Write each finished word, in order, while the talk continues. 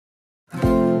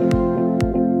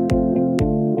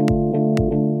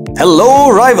Hello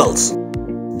Rivals!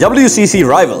 WCC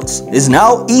Rivals is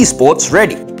now eSports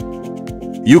ready.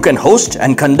 You can host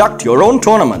and conduct your own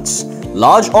tournaments,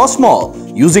 large or small,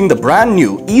 using the brand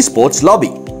new eSports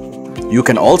lobby. You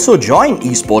can also join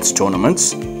eSports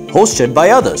tournaments hosted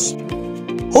by others.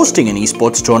 Hosting an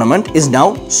eSports tournament is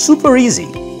now super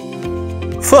easy.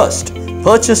 First,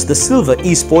 purchase the Silver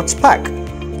eSports pack.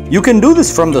 You can do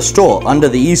this from the store under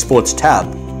the eSports tab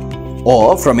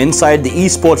or from inside the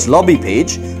eSports lobby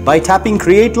page by tapping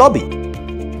Create Lobby.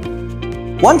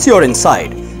 Once you're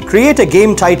inside, create a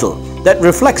game title that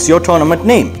reflects your tournament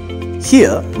name.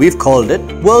 Here, we've called it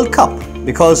World Cup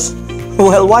because,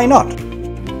 well, why not?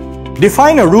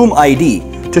 Define a room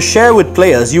ID to share with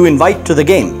players you invite to the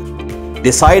game.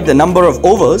 Decide the number of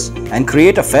overs and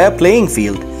create a fair playing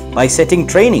field by setting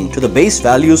training to the base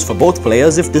values for both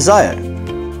players if desired.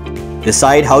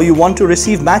 Decide how you want to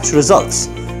receive match results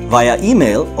via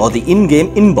email or the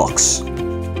in-game inbox.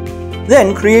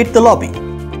 Then create the lobby.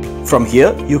 From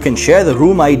here, you can share the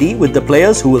room ID with the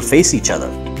players who will face each other.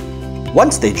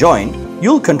 Once they join,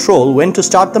 you'll control when to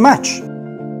start the match.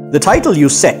 The title you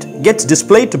set gets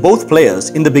displayed to both players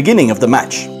in the beginning of the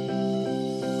match.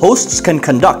 Hosts can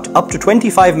conduct up to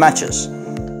 25 matches.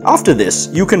 After this,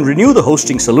 you can renew the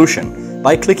hosting solution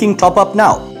by clicking Top Up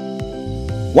Now.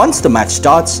 Once the match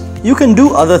starts, you can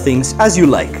do other things as you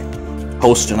like.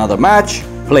 Host another match,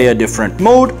 play a different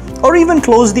mode, or even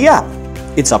close the app.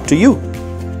 It's up to you.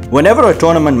 Whenever a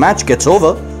tournament match gets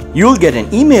over, you'll get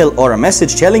an email or a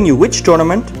message telling you which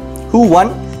tournament, who won,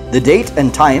 the date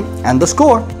and time, and the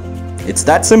score. It's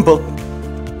that simple.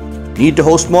 Need to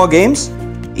host more games?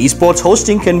 eSports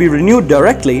hosting can be renewed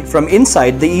directly from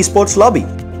inside the eSports lobby.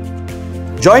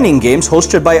 Joining games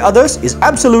hosted by others is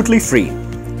absolutely free.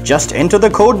 Just enter the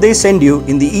code they send you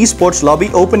in the eSports lobby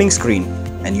opening screen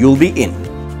and you'll be in.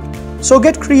 So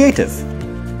get creative.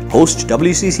 Host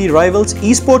WCC Rivals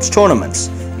eSports tournaments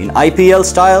in IPL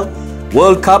style,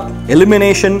 World Cup,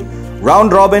 elimination,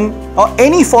 round robin, or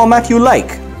any format you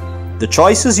like. The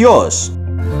choice is yours.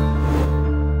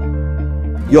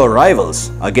 Your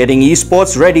rivals are getting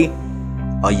eSports ready.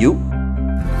 Are you?